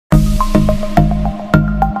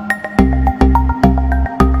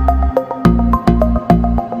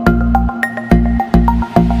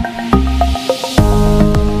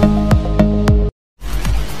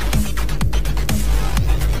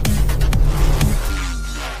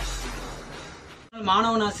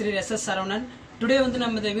மாணவன் ஆசிரியர் S Saravanan. Today வந்து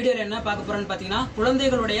நம்ம இந்த வீடியோவில் என்ன பார்க்க போறோம்னு பார்த்தீங்கன்னா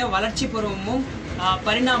குழந்தைகளுடைய வளர்ச்சி பருவமும்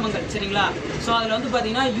பரிணாமங்கள். சரிங்களா? ஸோ அதில் வந்து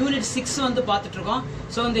பார்த்தீங்கன்னா யூனிட் 6 வந்து பார்த்துட்டு இருக்கோம்.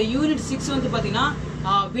 ஸோ இந்த யூனிட் 6 வந்து பார்த்தீங்கன்னா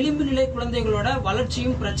விளிம்பு நிலை குழந்தைகளோட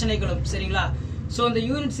வளர்ச்சியும் பிரச்சனைகளும். சரிங்களா? ஸோ இந்த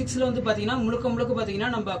யூனிட் 6ல் வந்து பார்த்தீங்கன்னா முழுக்க பார்த்தீங்கன்னா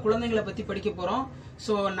நம்ம குழந்தைகளை பற்றி படிக்க போகிறோம்.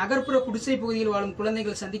 ஸோ நகர்ப்புற குடிசை பகுதியில் வாழும்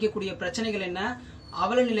குழந்தைகள் சந்திக்கக்கூடிய பிரச்சனைகள் என்ன,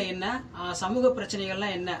 அவலநிலை என்ன, சமூக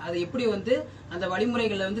பிரச்சனைகள்லாம் என்ன, அதை எப்படி வந்து அந்த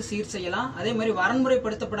வழிமுறைகளை வந்து சீர் செய்யலாம். அதே மாதிரி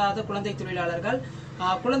வரன்முறைப்படுத்தப்படாத குழந்தை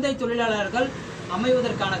தொழிலாளர்கள்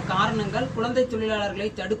அமைவதற்கான காரணங்கள், குழந்தை தொழிலாளர்களை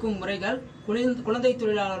தடுக்கும் முறைகள், குழந்தை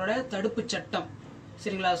தொழிலாளரோட தடுப்பு சட்டம்.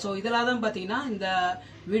 சரிங்களா? ஸோ இதெல்லாம் தான் பார்த்தீங்கன்னா இந்த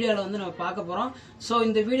வீடியோவில் வந்து நம்ம பார்க்க போகிறோம். ஸோ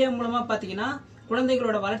இந்த வீடியோ மூலமாக பார்த்தீங்கன்னா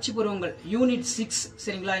குழந்தைகளோட வளர்ச்சி பருவங்கள் யூனிட் 6.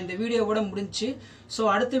 சரிங்களா? இந்த வீடியோவோட முடிஞ்சு. ஸோ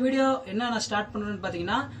அடுத்த வீடியோ என்ன நான் ஸ்டார்ட் பண்ணுறேன்னு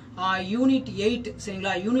பார்த்தீங்கன்னா யூனிட் 8.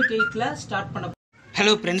 சரிங்களா? யூனிட் 8ல் ஸ்டார்ட் பண்ண.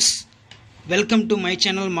 Hello friends, welcome to my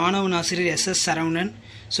channel மாணவன் ஆசிரியர் எஸ் சரவணன்.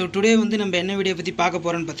 ஸோ டுடே வந்து நம்ம என்ன வீடியோ பற்றி பார்க்க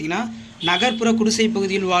போகிறோன்னு பார்த்தீங்கன்னா நகர்ப்புற குடிசை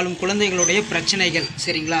பகுதியில் வாழும் குழந்தைகளுடைய பிரச்சனைகள்.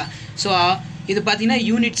 சரிங்களா? ஸோ இது பார்த்தீங்கன்னா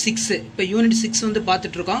யூனிட் 6. இப்போ யூனிட் 6 வந்து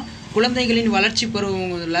பார்த்துட்ருக்கோம். குழந்தைகளின் வளர்ச்சி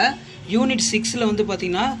பருவங்களில் யூனிட் 6ல் வந்து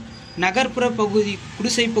பார்த்திங்கன்னா நகர்ப்புற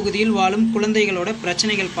குடிசை பகுதியில் வாழும் குழந்தைகளோட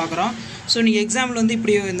பிரச்சனைகள் பார்க்குறோம். ஸோ நீங்கள் எக்ஸாம்பிள் வந்து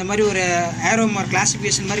இப்படி இந்த மாதிரி ஒரு ஏரோ மார்க்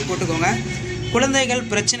கிளாசிஃபிகேஷன் மாதிரி போட்டுக்கோங்க. குழந்தைகள்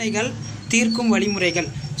பிரச்சனைகள் தீர்க்கும் வழிமுறைகள்.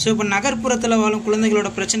 ஸோ இப்போ நகர்ப்புறத்தில் வாழும்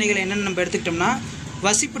குழந்தைகளோட பிரச்சனைகள் என்னென்னு நம்ம எடுத்துக்கிட்டோம்னா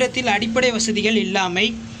வசிப்பிடத்தில் அடிப்படை வசதிகள் இல்லாமை,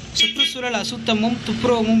 சுற்றுச்சூழல் அசுத்தமும்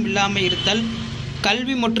துப்புரவும் இல்லாமல் இருத்தல்,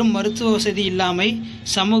 கல்வி மற்றும் மருத்துவ வசதி இல்லாமை,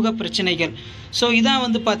 சமூக பிரச்சனைகள். ஸோ இதான்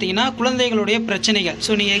வந்து பார்த்தீங்கன்னா குழந்தைகளுடைய பிரச்சனைகள்.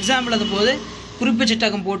 ஸோ நீங்கள் எக்ஸாம்பிள் அதுபோது குறிப்பு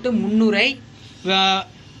சட்டகம் போட்டு முன்னுரை,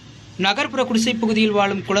 நகர்ப்புற குடிசை பகுதியில்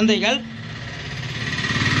வாழும் குழந்தைகள்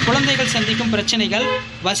சந்திக்கும் பிரச்சனைகள்,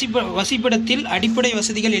 வசிப்பிடத்தில் அடிப்படை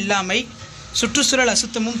வசதிகள் இல்லாமை, சுற்றுச்சூழல்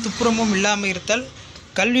அசுத்தமும் துப்புரமும் இல்லாமல் இருத்தல்,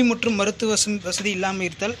 கல்வி மற்றும் மருத்துவ வசதி இல்லாமல்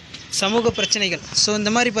இருத்தல், சமூக பிரச்சனைகள். ஸோ இந்த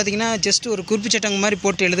மாதிரி பார்த்திங்கன்னா ஜஸ்ட் ஒரு குறிப்பு சட்டங்கள் மாதிரி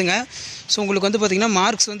போட்டு எழுதுங்க. ஸோ உங்களுக்கு வந்து பார்த்திங்கன்னா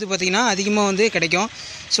மார்க்ஸ் வந்து பார்த்திங்கன்னா அதிகமாக வந்து கிடைக்கும்.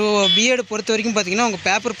 ஸோ B.Ed பொறுத்த வரைக்கும் பார்த்திங்கன்னா உங்கள்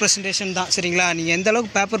பேப்பர் ப்ரெசன்டேஷன் தான். சரிங்களா? நீங்கள் எந்த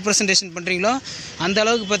அளவுக்கு பேப்பர் ப்ரெசன்டேஷன் பண்ணுறீங்களோ அந்த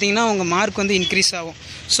அளவுக்கு பார்த்திங்கன்னா உங்கள் மார்க் வந்து இன்க்ரீஸ் ஆகும்.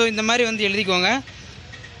 ஸோ இந்த மாதிரி வந்து எழுதிக்கோங்க.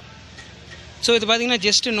 ஸோ இது பார்த்திங்கன்னா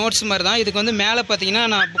ஜஸ்ட்டு நோட்ஸ் மாதிரி தான். இதுக்கு வந்து மேலே பார்த்திங்கன்னா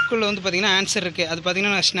நான் புக்கில் வந்து பார்த்திங்கன்னா ஆன்சர் இருக்குது. அது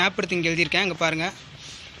பார்த்திங்கன்னா நான் ஸ்னாப் எடுத்து இங்கே எழுதியிருக்கேன். இங்கே பாருங்கள்.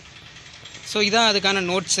 ஸோ இதான் அதுக்கான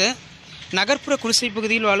நோட்ஸு. நகர்ப்புற குடிசை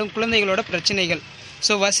பகுதியில் வாழும் குழந்தைகளோட பிரச்சனைகள்.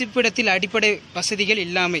 ஸோ வசிப்பிடத்தில் அடிப்படை வசதிகள்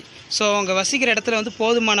இல்லாமை. ஸோ அவங்க வசிக்கிற இடத்துல வந்து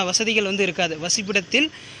போதுமான வசதிகள் வந்து இருக்காது. வசிப்பிடத்தில்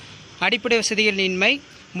அடிப்படை வசதிகள் இன்மை,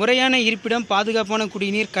 முறையான இருப்பிடம், பாதுகாப்பான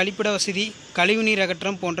குடிநீர், கழிப்பிட வசதி, கழிவுநீர்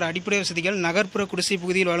அகற்றம் போன்ற அடிப்படை வசதிகள் நகர்ப்புற குடிசை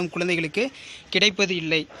பகுதியில் வாழும் குழந்தைகளுக்கு கிடைப்பது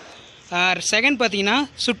இல்லை. செகண்ட் பார்த்திங்கன்னா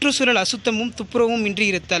சுற்றுச்சூழல் அசுத்தமும் துப்புரவும் இன்றி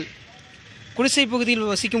இருத்தல். குடிசை பகுதியில்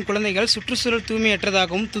வசிக்கும் குழந்தைகள் சுற்றுச்சூழல்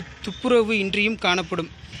தூய்மையற்றதாகவும் துப்புரவு இன்றியும் காணப்படும்.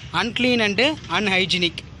 Unclean and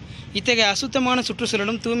unhygienic. இத்தகைய அசுத்தமான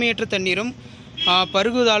சுற்றுச்சூழலும் தூய்மையற்ற தண்ணீரும்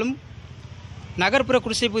பருகுவதாலும் நகர்ப்புற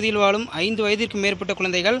குடிசை பகுதியில் வாழும் 5 வயதிற்கு மேற்பட்ட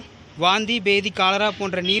குழந்தைகள் வாந்தி, பேதி, காலரா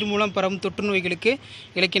போன்ற நீர் மூலம் பரவும் தொற்று நோய்களுக்கு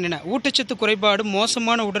இழக்கின்றன. ஊட்டச்சத்து குறைபாடும்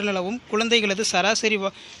மோசமான உடல்நலவும் குழந்தைகளது சராசரி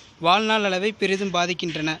வாழ்நாள் அளவை பெரிதும்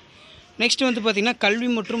பாதிக்கின்றன. நெக்ஸ்ட் வந்து பார்த்திங்கன்னா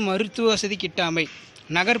கல்வி மற்றும் மருத்துவ வசதி கிட்டாமை.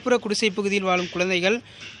 நகர்ப்புற குடிசை பகுதியில் வாழும் குழந்தைகள்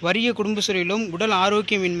வறிய குடும்ப சூழலிலும் உடல்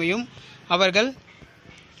ஆரோக்கியமின்மையும் அவர்கள்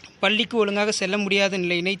பள்ளிக்கு ஒழுங்காக செல்ல முடியாத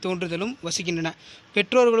நிலையினை தோன்றுதலும் வசிக்கின்றன.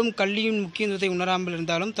 பெற்றோர்களும் கல்வியின் முக்கியத்துவத்தை உணராமல்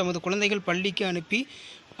இருந்தாலும் தமது குழந்தைகள் பள்ளிக்கு அனுப்பி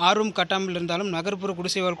ஆர்வம் காட்டாமல் இருந்தாலும் நகர்ப்புற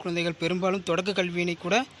குடிசை வாழ் குழந்தைகள் பெரும்பாலும் தொடக்க கல்வியினை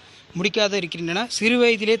கூட முடிக்காத இருக்கின்றன. சிறு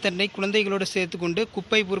வயதிலே தன்னை குழந்தைகளோடு சேர்த்து கொண்டு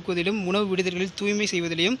குப்பை பொறுக்குவதிலும் உணவு விடுதல்களில் தூய்மை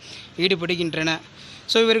செய்வதிலும் ஈடுபடுகின்றன.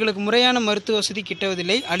 ஸோ இவர்களுக்கு முறையான மருத்துவ வசதி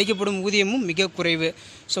கிட்டுவதில்லை. அளிக்கப்படும் ஊதியமும் மிக குறைவு.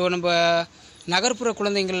 ஸோ நம்ம நகர்ப்புற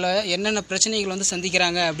குழந்தைங்களில் என்னென்ன பிரச்சனைகள் வந்து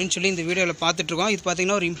சந்திக்கிறாங்க அப்படின்னு சொல்லி இந்த வீடியோவில் பார்த்துட்ருக்கோம். இது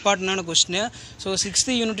பார்த்திங்கன்னா ஒரு இம்பார்ட்டண்டான கொஸ்டின். ஸோ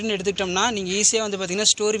 6th யூனிட்னு எடுத்துக்கிட்டோம்னா நீங்கள் ஈஸியாக வந்து பார்த்திங்கன்னா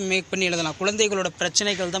ஸ்டோரி மேக் பண்ணி எழுதலாம். குழந்தைகளோட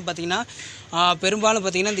பிரச்சனைகள் தான் பார்த்திங்கன்னா பெரும்பாலும்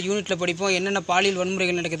பார்த்திங்கன்னா இந்த யூனிட்டில் படிப்போம். என்னென்ன பாலியல்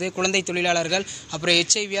வன்முறைகள் நடக்குது, குழந்தை தொழிலாளர்கள், அப்புறம்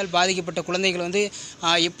HIV-ஆல் பாதிக்கப்பட்ட குழந்தைகள் வந்து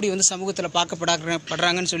எப்படி வந்து சமூகத்தில்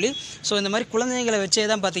பார்க்கப்படுறாங்கன்னு சொல்லி. ஸோ இந்த மாதிரி குழந்தைகளை வச்சே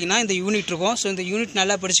தான் பார்த்திங்கன்னா இந்த யூனிட் இருக்கும். ஸோ இந்த யூனிட்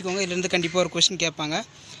நல்லா படிச்சுக்கோங்க. இதுலேருந்து கண்டிப்பாக ஒரு கொஸ்டின் கேட்பாங்க.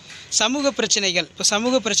 சமூக பிரச்சனைகள். இப்போ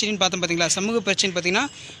சமூக பிரச்சனைன்னு பார்த்தோம் பார்த்தீங்களா? சமூக பிரச்சனை பார்த்திங்கன்னா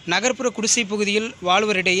நகர்ப்புற குடிசை பகுதியில்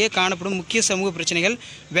வாழ்வரிடையே காணப்படும் முக்கிய சமூக பிரச்சனைகள்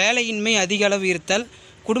வேலையின்மை அதிக அளவு இருத்தல்,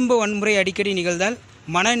 குடும்ப வன்முறை அடிக்கடி நிகழ்தல்,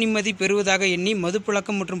 மன நிம்மதி பெறுவதாக எண்ணி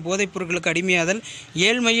மதுப்பழக்கம் மற்றும் போதைப் பொருட்களுக்கு அடிமையாதல்,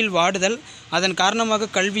 ஏழ்மையில் வாடுதல், அதன் காரணமாக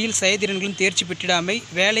கல்வியில் செயல்திறன்களும் தேர்ச்சி பெற்றிடாமை,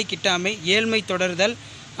 வேலை கிட்டாமை, ஏழ்மை தொடர்தல்,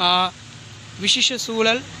 விஷ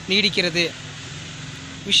சூழல் நீடிக்கிறது.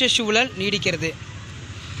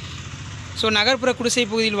 ஸோ நகர்ப்புற குடிசை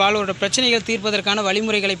பகுதியில் வாழ்வோட பிரச்சனைகள் தீர்ப்பதற்கான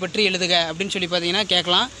வழிமுறைகளை பற்றி எழுதுக அப்படின்னு சொல்லி பார்த்தீங்கன்னா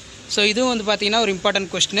கேட்கலாம். ஸோ இதுவும் வந்து பார்த்திங்கன்னா ஒரு இம்பார்ட்டன்ட்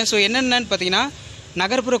கொஸ்டின். ஸோ என்னென்னு பார்த்தீங்கன்னா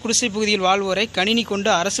நகர்ப்புற குடிசை பகுதியில் வாழ்வோரை கணினி கொண்டு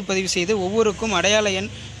அரசு பதிவு செய்து ஒவ்வொருக்கும் அடையாள எண்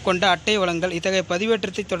கொண்ட அட்டை வழங்கல். இத்தகைய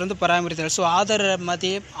பதிவேற்றத்தை தொடர்ந்து பராமரித்தல். ஸோ ஆதார்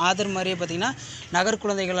மாதிரியே பார்த்திங்கன்னா நகர்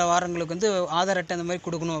குழந்தைகள் வாரங்களுக்கு வந்து ஆதார் அட்டை அந்த மாதிரி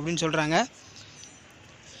கொடுக்கணும் அப்படின்னு சொல்கிறாங்க.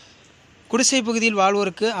 குடிசை பகுதியில்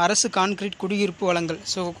வாழ்வோருக்கு அரசு கான்கிரீட் குடியிருப்பு வழங்கல்.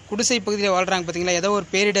 ஸோ குடிசை பகுதியில் வாழ்கிறாங்க பார்த்திங்களா, ஏதோ ஒரு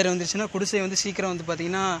பேரிடர் வந்துச்சுன்னா குடிசை வந்து சீக்கிரம் வந்து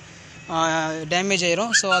பார்த்திங்கன்னா டேமேஜ்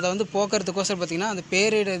ஆயிரும். ஸோ அதை வந்து போக்குறதுக்கோசரம் பார்த்திங்கன்னா அந்த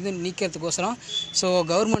பேரிடர் வந்து நீக்கிறதுக்கோசரம் ஸோ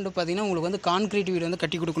கவர்மெண்ட்டு பார்த்திங்கன்னா உங்களுக்கு வந்து கான்கிரீட் வீடு வந்து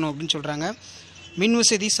கட்டி கொடுக்கணும் அப்படின்னு சொல்கிறாங்க. மின்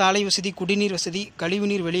வசதி, சாலை வசதி, குடிநீர் வசதி,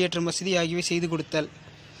 கழிவுநீர் வெளியேற்றும் வசதி ஆகியவை செய்து கொடுத்தல்.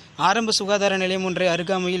 ஆரம்ப சுகாதார நிலையம் ஒன்றை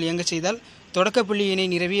அருகாமையில் இயங்க செய்தால். தொடக்கப்பள்ளியினை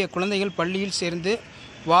நிறுவிய குழந்தைகள் பள்ளியில் சேர்ந்து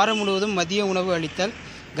வாரம் முழுவதும் மதிய உணவு அளித்தல்.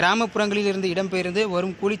 கிராமப்புறங்களில் இருந்து இடம்பெயர்ந்து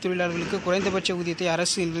வரும் கூலி தொழிலாளர்களுக்கு குறைந்தபட்ச ஊதியத்தை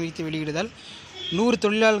அரசு நிர்ணயித்து வெளியிடுதல். 100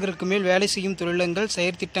 தொழிலாளர்களுக்கு மேல் வேலை செய்யும் தொழிலங்கள்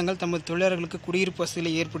செயற்திட்டங்கள் தமது தொழிலாளர்களுக்கு குடியிருப்பு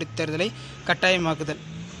வசதிகளை ஏற்படுத்தி தருதலை கட்டாயமாக்குதல்.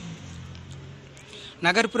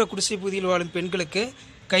 நகர்ப்புற குடிசை பகுதியில் வாழும் பெண்களுக்கு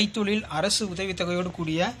கைத்தொழில், அரசு உதவித்தொகையோடு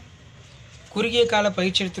கூடிய குறுகிய கால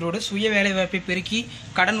பயிற்சியளித்தலோடு சுய வேலைவாய்ப்பை பெருக்கி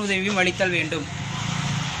கடன் உதவியும் அளித்தல் வேண்டும்.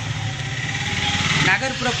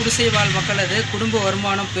 நகர்ப்புற குடிசை வாழ் மக்களது குடும்ப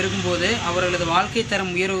வருமானம் பெருகும்போது அவர்களது வாழ்க்கை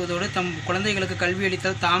தரம் உயர்வதோடு தம் குழந்தைகளுக்கு கல்வி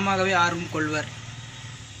அளித்தல் தாமாகவே ஆர்வம் கொள்வர்.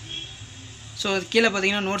 ஸோ கீழே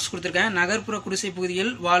பார்த்தீங்கன்னா நோட்ஸ் கொடுத்துருக்கேன். நகர்ப்புற குடிசை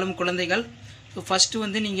பகுதியில் வாழும் குழந்தைகள். ஸோ ஃபஸ்ட்டு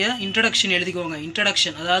வந்து நீங்கள் இன்ட்ரடக்ஷன் எழுதிக்கோங்க.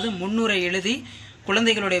 இன்ட்ரடக்ஷன் அதாவது முன்னுரை எழுதி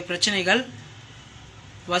குழந்தைகளுடைய பிரச்சனைகள்,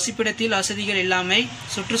 வசிப்பிடத்தில் வசதிகள் இல்லாமை,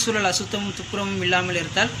 சுற்றுச்சூழல் அசுத்தமும் துப்புரமும் இல்லாமல்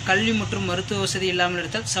இருத்தல், கல்வி மற்றும் மருத்துவ வசதி இல்லாமல்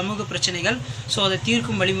இருத்தல், சமூக பிரச்சனைகள், ஸோ அதை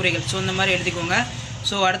தீர்க்கும் வழிமுறைகள். ஸோ இந்த மாதிரி எழுதிக்கோங்க.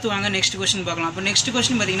 ஸோ அடுத்து வாங்க நெக்ஸ்ட் கொஸ்டின் பார்க்கலாம். அப்போ நெக்ஸ்ட்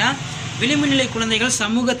கொஸ்டின் பார்த்தீங்கன்னா விளிம்பு நிலை குழந்தைகள்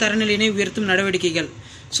சமூக தரநிலையினை உயர்த்தும் நடவடிக்கைகள்.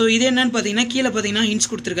 ஸோ இது என்னன்னு பார்த்தீங்கன்னா கீழே பார்த்தீங்கன்னா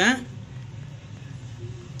ஹிண்ட்ஸ் கொடுத்துருக்கேன்.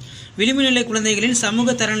 விளிம்பு நிலை குழந்தைகளின்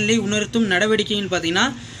சமூக தரநிலை உணர்த்தும் நடவடிக்கைன்னு பார்த்தீங்கன்னா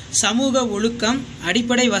சமூக ஒழுக்கம்,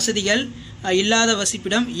 அடிப்படை வசதிகள் இல்லாத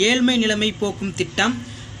வசிப்பிடம், ஏழ்மை நிலைமை போக்கும் திட்டம்,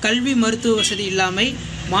 கல்வி மருத்துவ வசதி இல்லாமை,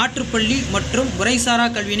 மாற்றுப்பள்ளி மற்றும் முறைசாரா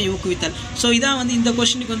கல்வியினை ஊக்குவித்தல். ஸோ இதான் வந்து இந்த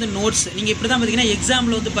கொஸ்டினுக்கு வந்து நோட்ஸ். நீங்கள் இப்படி தான் பார்த்தீங்கன்னா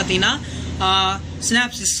எக்ஸாமில் வந்து பார்த்தீங்கன்னா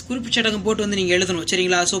ஸ்னாப்சிஸ் குறிப்பிச்சடங்கம் போட்டு வந்து நீங்கள் எழுதணும்.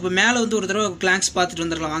 சரிங்களா? ஸோ இப்போ மேலே வந்து ஒரு தடவை கிளாங்ஸ் பார்த்துட்டு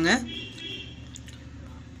வந்துடலாம் வாங்க.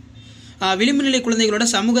 விளிம்பு நிலை குழந்தைகளோட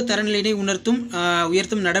சமூக தரநிலையினை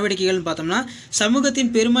உயர்த்தும் நடவடிக்கைகள்னு பார்த்தோம்னா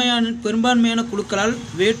சமூகத்தின் பெரும்பான்மையான குழுக்களால்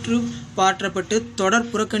வேற்று பாற்றப்பட்டு தொடர்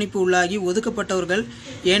புறக்கணிப்பு உள்ளாகி ஒதுக்கப்பட்டவர்கள்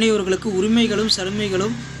ஏனையோர்களுக்கு உரிமைகளும்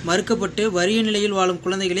சலுமைகளும் மறுக்கப்பட்டு வறிய நிலையில் வாழும்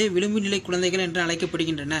குழந்தைகளே விளிம்பு நிலை குழந்தைகள் என்று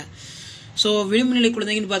அழைக்கப்படுகின்றன. ஸோ விளிம்பு நிலை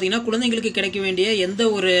குழந்தைங்கன்னு பார்த்தீங்கன்னா குழந்தைங்களுக்கு கிடைக்க வேண்டிய எந்த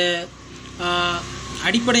ஒரு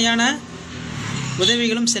அடிப்படையான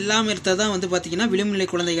உதவிகளும் செல்லாமல் இருந்தது தான் வந்து பார்த்திங்கன்னா விளிம்பு நிலை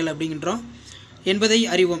குழந்தைகள் அப்படிங்கின்றோம் என்பதை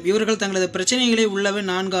அறிவோம். இவர்கள் தங்களது பிரச்சனைகளை உள்ளவை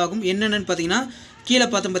 4 ஆகும். என்னென்னு பார்த்தீங்கன்னா கீழே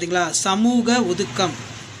பார்த்தோம் பார்த்தீங்களா, சமூக ஒதுக்கம்,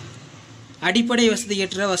 அடிப்படை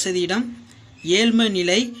வசதியற்ற வசதியிடம், ஏழ்மை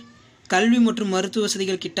நிலை, கல்வி மற்றும் மருத்துவ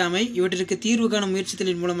வசதிகள் கிட்டாமை. இவற்றிற்கு தீர்வு காணும்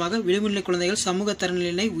முயற்சிகளின் மூலமாக விளிம்பு நிலை குழந்தைகள் சமூக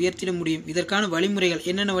தரநிலையினை உயர்த்திட முடியும். இதற்கான வழிமுறைகள்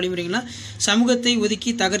என்னென்ன வழிமுறைகள்னா சமூகத்தை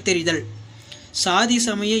ஒதுக்கி தகர்த்தெறிதல், சாதி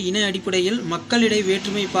சமய இன அடிப்படையில் மக்களிடையே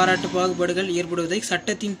வேற்றுமை பாராட்டு பாகுபாடுகள் ஏற்படுவதை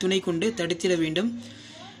சட்டத்தின் துணை கொண்டு தடுத்திட வேண்டும்.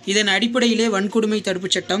 இதன் அடிப்படையிலே வன்கொடுமை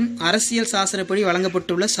தடுப்புச் சட்டம், அரசியல் சாசனப்படி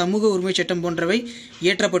வழங்கப்பட்டுள்ள சமூக உரிமை சட்டம் போன்றவை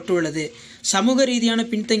இயற்றப்பட்டுள்ளது. சமூக ரீதியான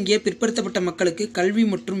பின்தங்கிய பிற்படுத்தப்பட்ட மக்களுக்கு கல்வி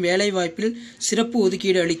மற்றும் வேலைவாய்ப்பில் சிறப்பு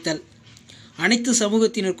ஒதுக்கீடு அளித்தல், அனைத்து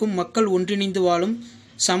சமூகத்தினருக்கும் மக்கள் ஒன்றிணைந்து வாழும்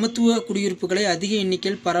சமத்துவ குடியிருப்புகளை அதிக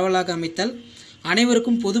எண்ணிக்கையில் பரவலாக அமைத்தல்,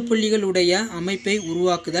 அனைவருக்கும் பொதுப்பள்ளிகள் உடைய அமைப்பை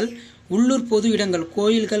உருவாக்குதல், உள்ளூர் பொது இடங்கள்,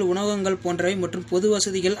 கோயில்கள், உணவகங்கள் போன்றவை மற்றும் பொது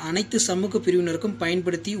வசதிகள் அனைத்து சமூக பிரிவினருக்கும்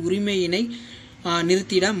பயன்படுத்தி உரிமையினை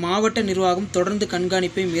நிறுத்திட மாவட்ட நிர்வாகம் தொடர்ந்து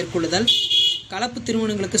கண்காணிப்பை மேற்கொள்ளுதல், கலப்பு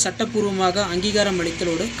திருமணங்களுக்கு சட்டப்பூர்வமாக அங்கீகாரம்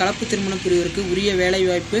அளித்தலோடு கலப்பு திருமணம் பிரிவிற்கு உரிய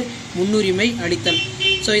வேலைவாய்ப்பு முன்னுரிமை அளித்தல்.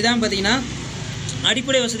 ஸோ இதான் பார்த்தீங்கன்னா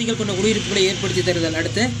அடிப்படை வசதிகள் கொண்ட குடியிருப்புகளை ஏற்படுத்தி தருதல்.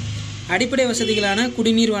 அடுத்து அடிப்படை வசதிகளான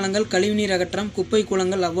குடிநீர் வழங்கல், கழிவுநீர் அகற்றம், குப்பை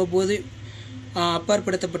குளங்கள் அவ்வப்போது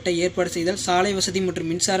அப்பாற்படுத்தப்பட்ட ஏற்பாடு செய்தல், சாலை வசதி மற்றும்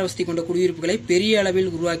மின்சார வசதி கொண்ட குடியிருப்புகளை பெரிய அளவில்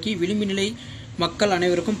உருவாக்கி விளிம்பு நிலை மக்கள்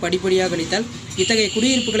அனைவருக்கும் படிப்படியாக அளித்தல். இத்தகைய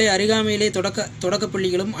குடியிருப்புகளை அருகாமையிலே தொடக்கப்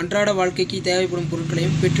பள்ளிகளும் அன்றாட வாழ்க்கைக்கு தேவைப்படும்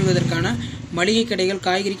பொருட்களையும் பெற்றுவதற்கான மளிகை கடைகள்,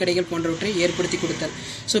 காய்கறி கடைகள் போன்றவற்றை ஏற்படுத்தி கொடுத்தல்.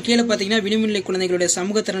 ஸோ கீழே பார்த்தீங்கன்னா விளிம்பு நிலை குழந்தைகளுடைய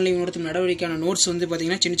சமூக தரநிலை உணர்த்தும் நடவடிக்கையான நோட்ஸ் வந்து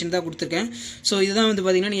பார்த்தீங்கன்னா சின்னதாக கொடுத்துருக்கேன். ஸோ இதுதான் வந்து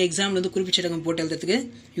பார்த்தீங்கன்னா நீங்கள் எக்ஸாமில் வந்து குறிப்பிச்சடங்கம் போட்டு எழுதுறதுக்கு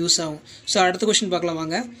யூஸ் ஆகும். ஸோ அடுத்த கொஸ்டின் பார்க்கலாம்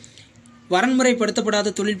வாங்க.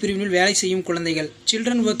 வரன்முறைப்படுத்தப்படாத தொழில் பிரிவினில் வேலை செய்யும் குழந்தைகள்,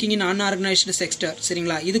 children working in unorganised sector.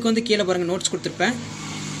 சரிங்களா? இதுக்கு வந்து கீழே பாருங்கள் நோட்ஸ் கொடுத்துருப்பேன்.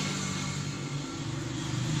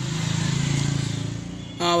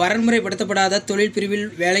 வரன்முறைப்படுத்தப்படாத தொழில் பிரிவில்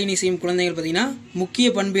வேலையினை செய்யும் குழந்தைகள் பார்த்தீங்கன்னா முக்கிய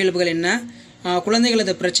பண்பியல்புகள் என்ன,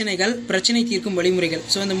 குழந்தைகளது பிரச்சனைகள், பிரச்சனை தீர்க்கும் வழிமுறைகள்.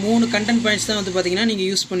 ஸோ இந்த 3 கண்டென்ட் பாயிண்ட்ஸ் தான் வந்து பார்த்தீங்கன்னா நீங்கள்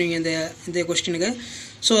யூஸ் பண்ணுவீங்க இந்த கொஸ்டினுக்கு.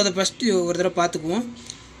 ஸோ அதை ஃபஸ்ட்டு ஒரு தடவை பார்த்துக்குவோம்.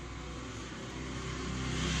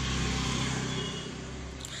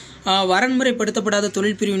 வரன்முறைப்படுத்தப்படாத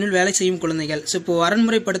தொழில் பிரிவினுள் வேலை செய்யும் குழந்தைகள். ஸோ இப்போ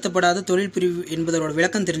வரன்முறைப்படுத்தப்படாத தொழில் பிரிவு என்பதோட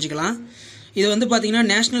விளக்கம் தெரிஞ்சுக்கலாம். இது வந்து பார்த்தீங்கன்னா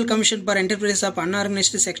national commission for enterprise of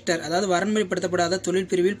unorganised sector, அதாவது வரன்முறைப்படுத்தப்படாத தொழில்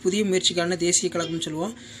பிரிவில் புதிய முயற்சிக்கான தேசிய கழகம்னு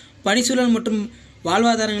சொல்லுவோம். பணிச்சூழல் மற்றும்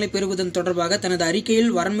வாழ்வாதாரங்களை பெருகுவதன் தொடர்பாக தனது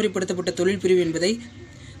அறிக்கையில் வரன்முறைப்படுத்தப்பட்ட தொழில் பிரிவு என்பதை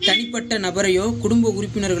தனிப்பட்ட நபரையோ குடும்ப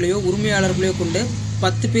உறுப்பினர்களையோ உரிமையாளர்களையோ கொண்டு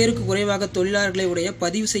 10 பேருக்கு குறைவாக தொழிலாளர்களை உடைய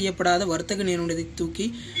பதிவு செய்யப்படாத வர்த்தக நிறுவனத்தை தூக்கி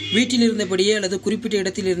வீட்டில் இருந்தபடியே அல்லது குறிப்பிட்ட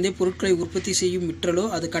இடத்திலிருந்தே பொருட்களை உற்பத்தி செய்யும் விற்றலோ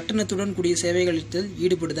அது கட்டணத்துடன் கூடிய சேவைகளில்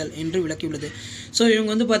ஈடுபடுதல் என்று விளக்கியுள்ளது. ஸோ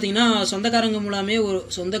இவங்க வந்து பார்த்தீங்கன்னா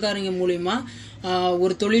சொந்தக்காரங்க மூலயமா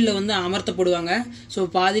ஒரு தொழிலில் வந்து அமர்த்தப்படுவாங்க. ஸோ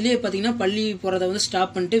பாதிலே பார்த்தீங்கன்னா பள்ளி போகிறத வந்து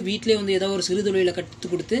ஸ்டாப் பண்ணிட்டு வீட்டிலே வந்து ஏதோ ஒரு சிறு தொழிலை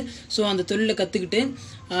கற்றுக் கொடுத்து ஸோ அந்த தொழிலை கற்றுக்கிட்டு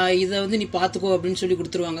இதை வந்து நீ பார்த்துக்கோ அப்படின்னு சொல்லி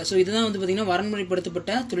கொடுத்துருவாங்க. ஸோ இதுதான் வந்து பார்த்தீங்கன்னா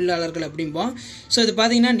வரன்முறைப்படுத்தப்பட்ட தொழிலாளர்கள் அப்படிம்போம். ஸோ இது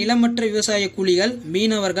பார்த்தீங்கன்னா நிலமற்ற விவசாய கூலிகள்,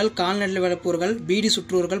 மீனவர்கள், கால்நடை வளர்ப்போர்கள், பீடி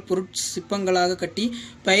சுற்றுவோர்கள், பொருட்சிப்பங்களாக கட்டி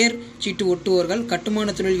பெயர் சீட்டு ஒட்டுவோர்கள்,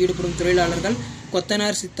 கட்டுமான தொழில் ஈடுபடும் தொழிலாளர்கள்,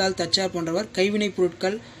 கொத்தனார், சித்தால், தச்சார் போன்றவர், கைவினைப்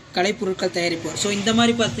பொருட்கள், கலைப்பொருட்கள் தயாரிப்போர். ஸோ இந்த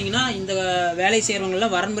மாதிரி பார்த்தீங்கன்னா இந்த வேலை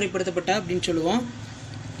செய்கிறவங்களாம் வரன்முறைப்படுத்தப்பட்ட அப்படின்னு சொல்லுவோம்.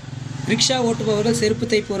 ரிக்ஷா ஓட்டுபவர்கள், செருப்பு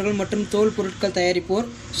தைப்பவர்கள் மற்றும் தோல் பொருட்கள் தயாரிப்போர்,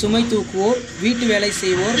 சுமை தூக்குவோர், வீட்டு வேலை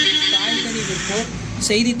செய்வோர், காய்கறி விற்போர்,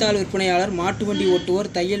 செய்தித்தாள் விற்பனையாளர், மாட்டு வண்டி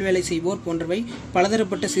ஓட்டுவோர், தையல் வேலை செய்வோர் போன்றவை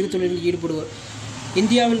பலதரப்பட்ட சிறு தொழிலில் ஈடுபடுவோர்.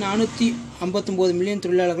 இந்தியாவில் 459 மில்லியன்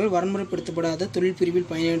தொழிலாளர்கள் வரன்முறைப்படுத்தப்படாத தொழில் பிரிவில்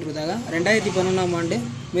பயணிடுவதாக 2011ஆம் ஆண்டு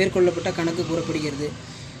மேற்கொள்ளப்பட்ட கணக்கு கூறப்படுகிறது.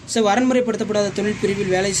 ஸோ வரன்முறைப்படுத்தப்படாத தொழில்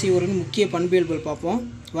பிரிவில் வேலை செய்வோரின் முக்கிய பண்பியல்புகள் பார்ப்போம்.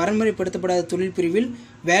 வரன்முறைப்படுத்தப்படாத தொழில் பிரிவில்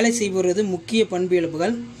வேலை செய்வோரது முக்கிய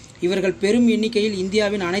பண்பியல்புகள். இவர்கள் பெரும் எண்ணிக்கையில்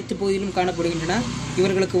இந்தியாவின் அனைத்து பகுதியிலும் காணப்படுகின்றனர்.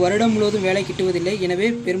 இவர்களுக்கு வருடம் முழுவதும் வேலை கிட்டுவதில்லை. எனவே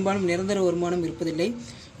பெரும்பாலும் நிரந்தர வருமானம் இருப்பதில்லை.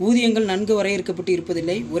 ஊதியங்கள் நன்கு வரையறுக்கப்பட்டு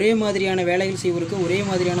இருப்பதில்லை. ஒரே மாதிரியான வேலைகள் செய்வோருக்கு ஒரே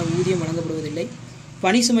மாதிரியான ஊதியம் வழங்கப்படுவதில்லை.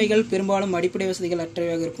 பணி சுமைகள் பெரும்பாலும் அடிப்படை வசதிகள்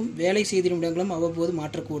அற்றவையாக இருக்கும். வேலை செய்திடும் இடங்களும் அவ்வப்போது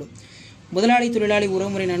மாற்றக்கூடும். முதலாளி தொழிலாளி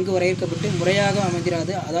உறவுமுறை நன்கு வரையறுக்கப்பட்டு முறையாக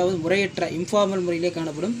அமைந்திராது, அதாவது முறையற்ற இன்ஃபார்மல் முறையிலே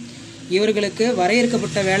காணப்படும். இவர்களுக்கு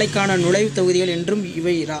வரையறுக்கப்பட்ட வேலைக்கான நுழைவுத் தொகுதிகள் என்றும்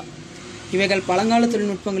இவைகள் பழங்கால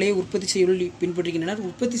தொழில்நுட்பங்களையே உற்பத்தி செய்வதில் பின்பற்றுகின்றனர்.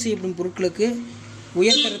 உற்பத்தி செய்யப்படும் பொருட்களுக்கு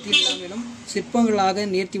உயர்தரத்தில் இல்லாமலும் சிற்பங்களாக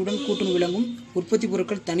நேர்த்தியுடன் கூட்டும் விளங்கும் உற்பத்தி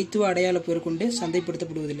பொருட்கள் தனித்துவ அடையாள பெயர் கொண்டு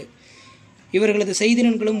சந்தைப்படுத்தப்படுவதில்லை. இவர்களது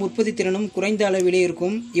செய்திறன்களும் உற்பத்தி திறனும் குறைந்த அளவிலே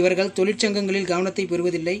இருக்கும். இவர்கள் தொழிற்சங்கங்களில் கவனத்தை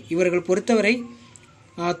பெறுவதில்லை. இவர்கள் பொறுத்தவரை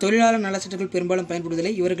தொழிலாளர் நலச்சட்டங்கள் பெரும்பாலும்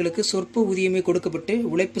பயன்படுவதில்லை. இவர்களுக்கு சொற்ப ஊதியமே கொடுக்கப்பட்டு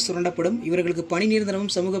உழைப்பு சுரண்டப்படும். இவர்களுக்கு பணி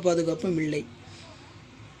நிரந்தரமும் சமூக பாதுகாப்பும் இல்லை.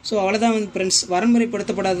 ஸோ அவ்வளோதான் வந்து ஃப்ரெண்ட்ஸ்.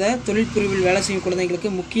 வரன்முறைப்படுத்தப்படாத தொழில் பிரிவில் வேலை செய்யும் குழந்தைங்களுக்கு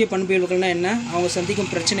முக்கிய பண்பியல்புகள்னால் என்ன, அவங்க சந்திக்கும்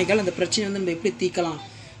பிரச்சனைகள், அந்த பிரச்சனை வந்து நம்ம எப்படி தீர்க்கலாம்,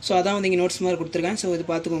 ஸோ அதான் வந்து இங்கே நோட்ஸ் மாதிரி கொடுத்துருக்கேன். ஸோ இது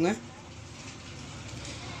பார்த்துக்கோங்க.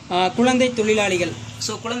 குழந்தை தொழிலாளிகள்.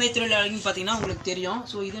 ஸோ குழந்தை தொழிலாளிகள்னு பார்த்தீங்கன்னா உங்களுக்கு தெரியும்.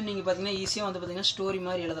 ஸோ இது நீங்கள் பார்த்தீங்கன்னா ஈஸியாக வந்து பார்த்தீங்கன்னா ஸ்டோரி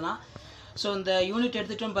மாதிரி எழுதலாம். ஸோ இந்த யூனிட்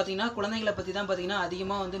எடுத்துகிட்டோன்னு பார்த்தீங்கன்னா குழந்தைங்களை பற்றி தான் பார்த்தீங்கன்னா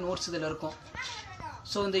அதிகமாக வந்து நோட்ஸ் இதில் இருக்கும்.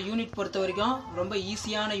 ஸோ இந்த யூனிட் பொறுத்த வரைக்கும் ரொம்ப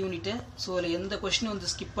ஈஸியான யூனிட்டு. ஸோ இதில் எந்த கொஸ்டினும்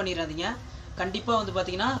வந்து ஸ்கிப் பண்ணிடாதீங்க. கண்டிப்பாக வந்து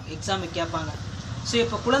பார்த்தீங்கன்னா எக்ஸாமுக்கு கேட்பாங்க. ஸோ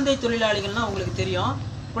இப்போ குழந்தை தொழிலாளிகள்னால் உங்களுக்கு தெரியும்.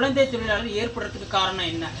 குழந்தை தொழிலாளர்கள் ஏற்படுறதுக்கு காரணம்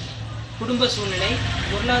என்ன? குடும்ப சூழ்நிலை,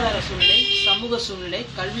 பொருளாதார சூழ்நிலை, சமூக சூழ்நிலை,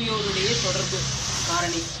 கல்வியோருடைய தொடர்பு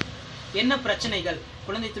காரணி. என்ன பிரச்சனைகள்?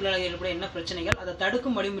 குழந்தை தொழிலாளர்கள் கூட என்ன பிரச்சனைகள்? அதை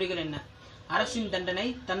தடுக்கும் வழிமுறைகள் என்ன? அரசின் தண்டனை,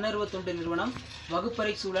 தன்னார்வ தொண்டு நிறுவனம்,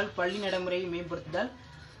 வகுப்பறை சூழல், பள்ளி நடைமுறையை மேம்படுத்துதல்,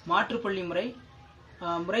 மாற்றுப்பள்ளி முறை,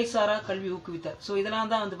 முறைசாரா கல்வி ஊக்குவித்தல். ஸோ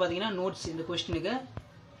இதெல்லாம் தான் வந்து பார்த்தீங்கன்னா நோட்ஸ் இந்த கொஸ்டினுக்கு.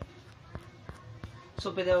 ஸோ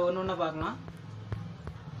இப்போ இதை ஒன்று ஒன்றா பார்க்கலாம்.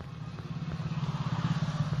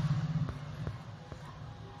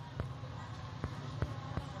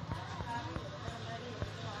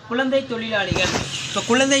 குழந்தை தொழிலாளிகள். இப்போ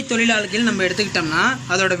குழந்தை தொழிலாளிகள் நம்ம எடுத்துக்கிட்டோம்னா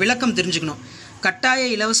அதோட விளக்கம் தெரிஞ்சுக்கணும். கட்டாய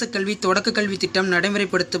இலவச கல்வி தொடக்க கல்வி திட்டம்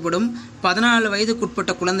நடைமுறைப்படுத்தப்படும் 14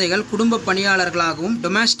 வயதுக்குட்பட்ட குழந்தைகள் குடும்ப பணியாளர்களாகவும்,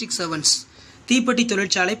 டொமஸ்டிக் சர்வன்ட்ஸ், தீப்பெட்டி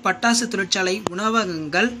தொழிற்சாலை, பட்டாசு தொழிற்சாலை,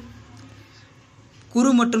 உணவகங்கள்,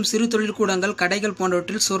 குறு மற்றும் சிறு தொழிற்கூடங்கள், கடைகள்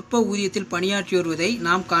போன்றவற்றில் சொற்ப ஊதியத்தில் பணியாற்றி வருவதை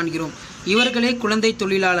நாம் காண்கிறோம். இவர்களே குழந்தை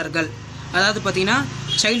தொழிலாளர்கள். அதாவது பார்த்தீங்கன்னா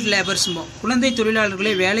சைல்டு லேபர்ஸ்மோ. குழந்தை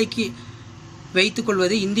தொழிலாளர்களை வேலைக்கு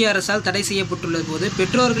வைத்துக்கொள்வது இந்திய அரசால் தடை செய்யப்பட்டுள்ள போது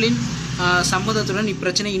பெற்றோர்களின் சம்மதத்துடன்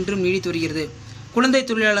இப்பிரச்சனை இன்றும் நீடித்து வருகிறது. குழந்தை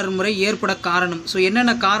தொழிலாளர் முறை ஏற்பட காரணம். ஸோ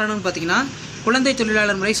என்னென்ன காரணம்னு பார்த்தீங்கன்னா குழந்தை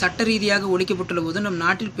தொழிலாளர் முறை சட்ட ரீதியாக ஒழிக்கப்பட்டுள்ள போது நம்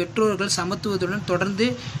நாட்டில் பெற்றோர்கள் சமத்துவத்துடன் தொடர்ந்து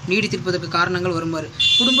நீடித்திருப்பதற்கு காரணங்கள் வருமாறு.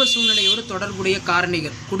 குடும்ப சூழ்நிலையோடு தொடர்புடைய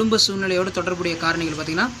காரணிகள்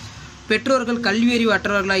பார்த்தீங்கன்னா பெற்றோர்கள் கல்வியறிவு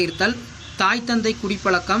அற்றவர்களாக இருத்தல், தாய் தந்தை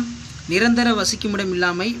குடிப்பழக்கம், நிரந்தர வசிக்குமிடம்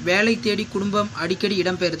இல்லாமை, வேலை தேடி குடும்பம் அடிக்கடி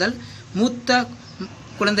இடம்பெயர்தல், மூத்த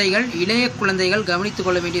குழந்தைகள் இளைய குழந்தைகள் கவனித்துக்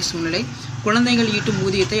கொள்ள வேண்டிய சூழ்நிலை, குழந்தைகள் ஈட்டும்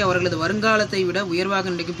ஊதியத்தை அவர்களது வருங்காலத்தை விட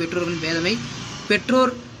உயர்வாக நினைக்கும் பெற்றோர்களின் வேதமை,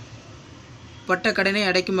 பெற்றோர் பட்ட கடனை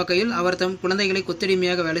அடைக்கும் வகையில் அவர் தம் குழந்தைகளை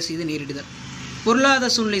கொத்தடிமையாக வேலை செய்து நேரிடுதல். பொருளாதார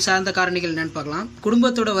சூழ்நிலை சார்ந்த காரணிகள் என்னன்னு பார்க்கலாம்.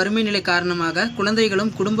 குடும்பத்தோட வறுமை நிலை காரணமாக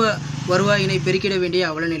குழந்தைகளும் குடும்ப வருவாயினை பெருக்கிட வேண்டிய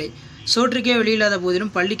அவலநிலை. சோற்றுக்கே வெளியில்லாத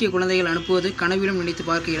போதிலும் பள்ளிக்கு குழந்தைகள் அனுப்புவது கனவிலும் நினைத்து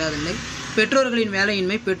பார்க்க இயலாதில்லை. பெற்றோர்களின்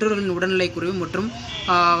வேலையின்மை, பெற்றோர்களின் உடல்நிலை குறைவு மற்றும்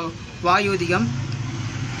வாயோதிகம்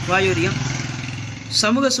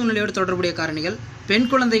சமூக சூழ்நிலையோடு தொடர்புடைய காரணிகள். பெண்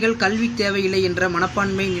குழந்தைகள் கல்வி தேவையில்லை என்ற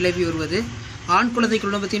மனப்பான்மை நிலவி வருவது. ஆண் குழந்தை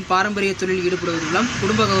குடும்பத்தின் பாரம்பரிய தொழில் ஈடுபடுவது மூலம்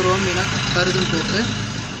குடும்ப கௌரவம் என கருதும் போக்கு.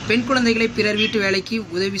 பெண் குழந்தைகளை பிறர் வீட்டு வேலைக்கு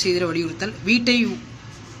உதவி செய்திட வலியுறுத்தல். வீட்டை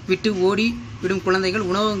விட்டு ஓடி விடும் குழந்தைகள்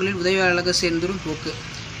உணவகங்களில் உதவியாளராக சேர்ந்துடும் போக்கு.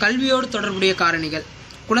 கல்வியோடு தொடர்புடைய காரணிகள்.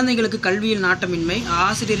 குழந்தைகளுக்கு கல்வியில் நாட்டமின்மை,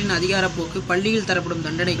 ஆசிரியரின் அதிகாரப்போக்கு, பள்ளியில் தரப்படும்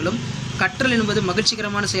தண்டனைகளும், கற்றல் என்பது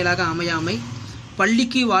மகிழ்ச்சிகரமான செயலாக அமையாமை,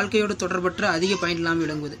 பள்ளிக்கு வாழ்க்கையோடு தொடர்பற்ற அதிக பயனில்லாமல்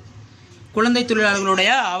விளங்குவது. குழந்தை தொழிலாளர்களுடைய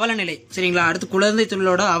அவலநிலை. சரிங்களா, அடுத்து குழந்தை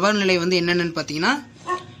தொழிலோட அவலநிலை என்னென்னு பார்த்தீங்கன்னா,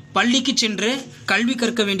 பள்ளிக்கு சென்று கல்வி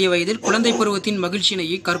கற்க வேண்டிய வயதில் குழந்தை பருவத்தின்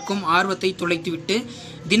மகிழ்ச்சியினையை கற்கும் ஆர்வத்தை தொலைத்துவிட்டு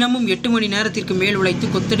தினமும் 8 மணி நேரத்திற்கு மேல் உழைத்து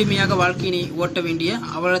கொத்தடிமையாக வாழ்க்கையினை ஓட்ட வேண்டிய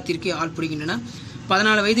அவலத்திற்கு ஆள்படுகின்றன.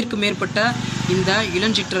 14 வயதிற்கு மேற்பட்ட இந்த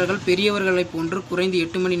இளஞ்சிற்றர்கள் பெரியவர்களைப் போன்று குறைந்து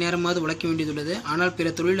 8 மணி நேரமாவது உழைக்க வேண்டியதுள்ளது. ஆனால் பிற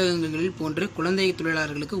தொழிலகங்களில் போன்று குழந்தை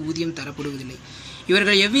தொழிலாளர்களுக்கு ஊதியம் தரப்படுவதில்லை.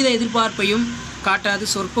 இவர்கள் எவ்வித எதிர்பார்ப்பையும் காட்டாது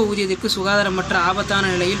சொற்ப ஊதியத்திற்கு சுகாதாரமற்ற ஆபத்தான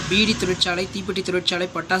நிலையில் பீடி தொழிற்சாலை, தீப்பெட்டி தொழிற்சாலை,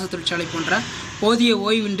 பட்டாசு தொழிற்சாலை போன்ற போதிய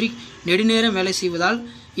ஓய்வின்றி நெடுநேரம் வேலை செய்வதால்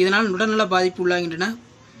இதனால் உடல்நல பாதிப்பு உள்ளாகின்றன.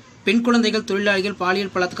 பெண் குழந்தைகள் தொழிலாளிகள்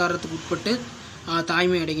பாலியல் பலாத்காரத்துக்கு உட்பட்டு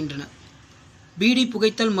தாய்மை அடைகின்றன. பீடி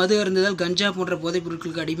புகைத்தல், மது அருந்துதல், கஞ்சா போன்ற போதைப்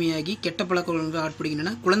பொருட்களுக்கு அடிமையாகி கெட்ட பழக்கங்களுக்கு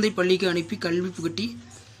ஆட்படுகின்றன. குழந்தை பள்ளிக்கு அனுப்பி கல்வி புகட்டி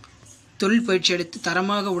தொழில் பயிற்சி அளித்து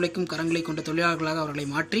தரமாக உழைக்கும் கரங்களை கொண்ட தொழிலாளர்களாக அவர்களை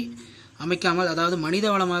மாற்றி அமைக்காமல், அதாவது மனித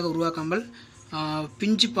வளமாக உருவாக்காமல்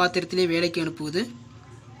பிஞ்சு பாத்திரத்திலே வேலைக்கு அனுப்புவது,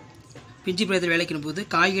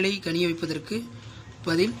 காய்களை கனிய வைப்பதற்கு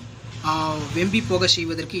பதில் வெம்பி போக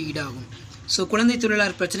செய்வதற்கு ஈடாகும். ஸோ குழந்தை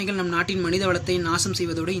தொழிலாளர் பிரச்சனைகள் நம் நாட்டின் மனித வளத்தை நாசம்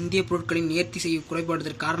செய்வதோடு இந்திய பொருட்களின் நேர்த்தி செய்ய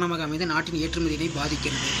குறைபாடுவதற்கு காரணமாக அமைந்து நாட்டின் ஏற்றுமதியினை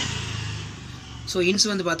பாதிக்கிறது. ஸோ இன்ஸ்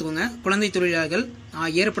பார்த்துக்கோங்க. குழந்தை தொழிலாளர்கள்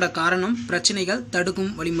ஏற்பட காரணம், பிரச்சனைகள்,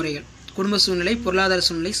 தடுக்கும் வழிமுறைகள், குடும்ப சூழ்நிலை, பொருளாதார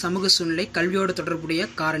சூழ்நிலை, சமூக சூழ்நிலை, கல்வியோடு தொடர்புடைய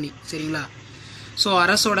காரணி. சரிங்களா. ஸோ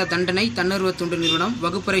அரசோட தண்டனை, தன்னார்வ தொண்டு நிறுவனம்,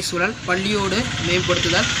 வகுப்பறை சூழல், பள்ளியோடு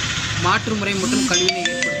மேம்படுத்துதல், மாற்று முறை மற்றும் கல்வியினை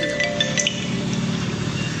ஏற்படுத்துதல்.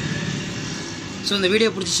 ஸோ இந்த வீடியோ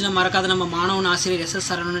பிடிச்சிச்சுன்னா மறக்காத நம்ம மாணவன் ஆசிரியர் SS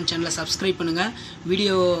சரவணன் சேனலை சப்ஸ்கிரைப் பண்ணுங்கள்.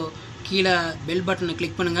 வீடியோ கீழே பெல் பட்டனை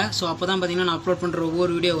கிளிக் பண்ணுங்கள். ஸோ அப்போ தான் பார்த்தீங்கன்னா நான் அப்லோட் பண்ணுற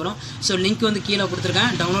ஒவ்வொரு வீடியோ வரும். ஸோ லிங்க் கீழே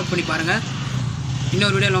கொடுத்துருக்கேன், டவுன்லோட் பண்ணி பாருங்கள்.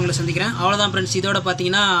 இன்னொரு வீடியோவில் உங்களை சந்திக்கிறேன். அவ்வளோதான் ஃப்ரெண்ட்ஸ். இதோட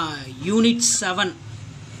பார்த்தீங்கன்னா யூனிட் 6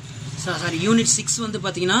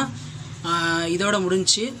 பார்த்தீங்கன்னா இதோட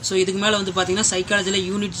முடிஞ்சு. ஸோ இதுக்கு மேலே பார்த்தீங்கன்னா சைக்காலஜியில்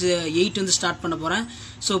யூனிட் 8 ஸ்டார்ட் பண்ண போகிறேன்.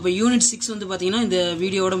 ஸோ இப்போ யூனிட் 6 பார்த்தீங்கன்னா இந்த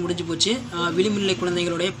வீடியோட முடிஞ்சு போச்சு. விளிம்புநிலை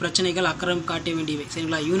குழந்தைகளுடைய பிரச்சனைகள், அக்கறம் காட்ட வேண்டியவை.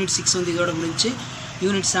 சரிங்களா. யூனிட் 6 இதோட முடிஞ்சு.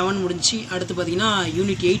 யூனிட் 7 முடிஞ்சு. அடுத்து பார்த்தீங்கன்னா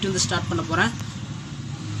யூனிட் 8 ஸ்டார்ட் பண்ண போகிறேன்.